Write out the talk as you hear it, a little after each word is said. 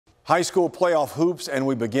High school playoff hoops, and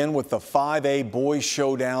we begin with the 5A boys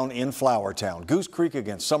showdown in Flourtown. Goose Creek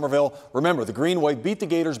against Somerville. Remember, the Green Wave beat the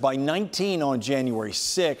Gators by 19 on January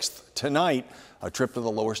 6th. Tonight, a trip to the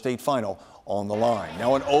lower state final on the line.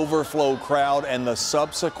 Now an overflow crowd and the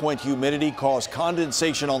subsequent humidity caused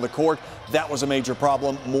condensation on the court. That was a major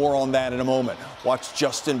problem. More on that in a moment. Watch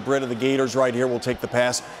Justin Britt of the Gators right here will take the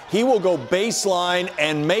pass. He will go baseline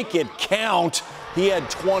and make it count. He had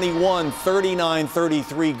 21, 39,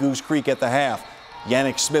 33 Goose Creek at the half.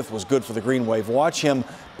 Yannick Smith was good for the Green Wave. Watch him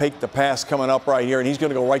take the pass coming up right here, and he's going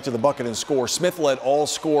to go right to the bucket and score. Smith led all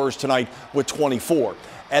scorers tonight with 24.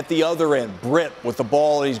 At the other end, Britt with the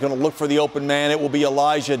ball, and he's going to look for the open man. It will be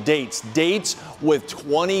Elijah Dates. Dates with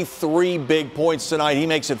 23 big points tonight. He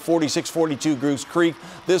makes it 46-42 Goose Creek.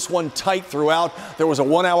 This one tight throughout. There was a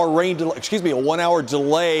 1 hour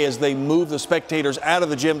delay as they moved the spectators out of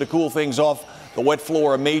the gym to cool things off. The wet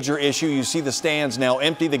floor, a major issue. You see the stands now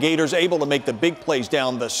empty. The Gators able to make the big plays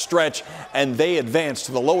down the stretch, and they advance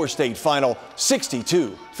to the lower state final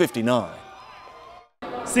 62-59.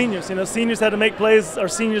 Seniors had to make plays. Our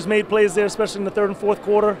seniors made plays there, especially in the third and fourth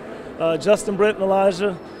quarter. Justin Britt and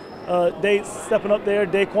Elijah Dates stepping up there.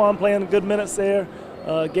 Daquan playing good minutes there.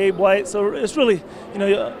 Gabe White. So it's really,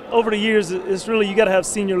 over the years, it's really you got to have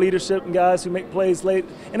senior leadership and guys who make plays late,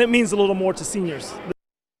 and it means a little more to seniors.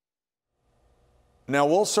 Now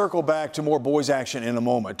we'll circle back to more boys action in a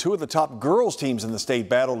moment. Two of the top girls teams in the state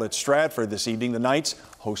battled at Stratford this evening. The Knights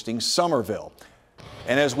hosting Somerville.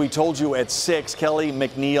 And as we told you at 6, Kelly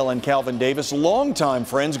McNeil and Calvin Davis, longtime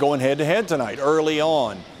friends, going head-to-head tonight early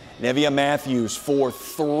on. Nevia Matthews for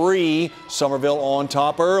 3, Somerville on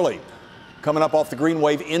top early. Coming up off the Green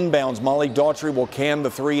Wave inbounds, Molly Daughtry will can the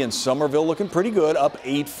 3, and Somerville looking pretty good, up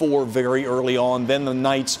 8-4 very early on. Then the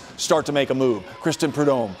Knights start to make a move. Kristen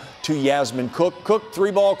Prudhomme to Yasmin Cook. Cook,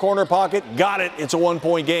 3-ball corner pocket, got it. It's a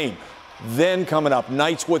 1-point game. Then coming up,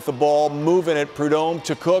 Knights with the ball, moving it. Prudhomme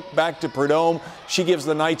to Cook, back to Prudhomme. She gives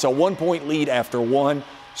the Knights a 1-point lead after 1.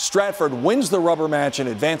 Stratford wins the rubber match and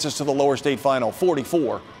advances to the lower state final,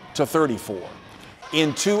 44-34.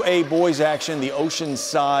 In 2A boys action, the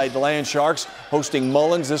Oceanside Land Sharks hosting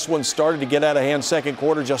Mullins. This one started to get out of hand second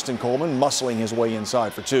quarter. Justin Coleman muscling his way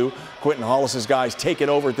inside for 2. Quentin Hollis's guys take it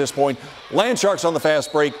over at this point. Land Sharks on the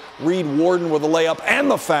fast break. Reed Warden with the layup and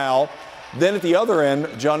the foul. Then at the other end,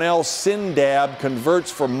 Janelle Sindab converts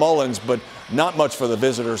for Mullins, but not much for the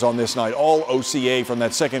visitors on this night. All OCA from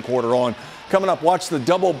that second quarter on. Coming up, watch the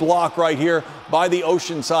double block right here by the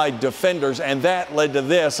Oceanside defenders, and that led to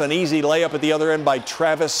this, an easy layup at the other end by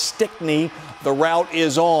Travis Stickney. The route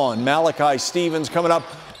is on. Malachi Stevens coming up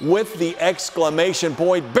with the exclamation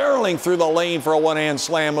point, barreling through the lane for a one-hand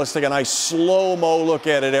slam. Let's take a nice slow-mo look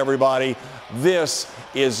at it, everybody. This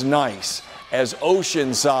is nice as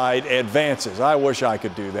Oceanside advances. I wish I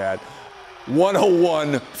could do that.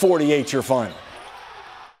 101-48 your final.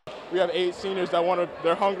 We have 8 seniors that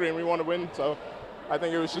they're hungry and we want to win, so I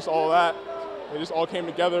think it was just all that. It just all came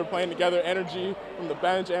together, playing together, energy from the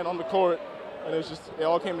bench and on the court, and it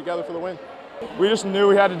all came together for the win. We just knew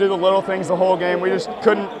we had to do the little things the whole game. We just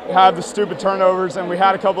couldn't have the stupid turnovers, and we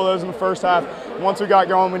had a couple of those in the first half. Once we got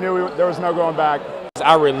going, we knew there was no going back.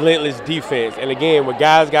 Our relentless defense, and again, when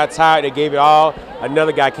guys got tired, they gave it all.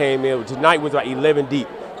 Another guy came in. Tonight was like 11 deep,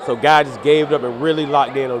 so guys just gave it up and really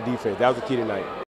locked in on defense. That was the key tonight.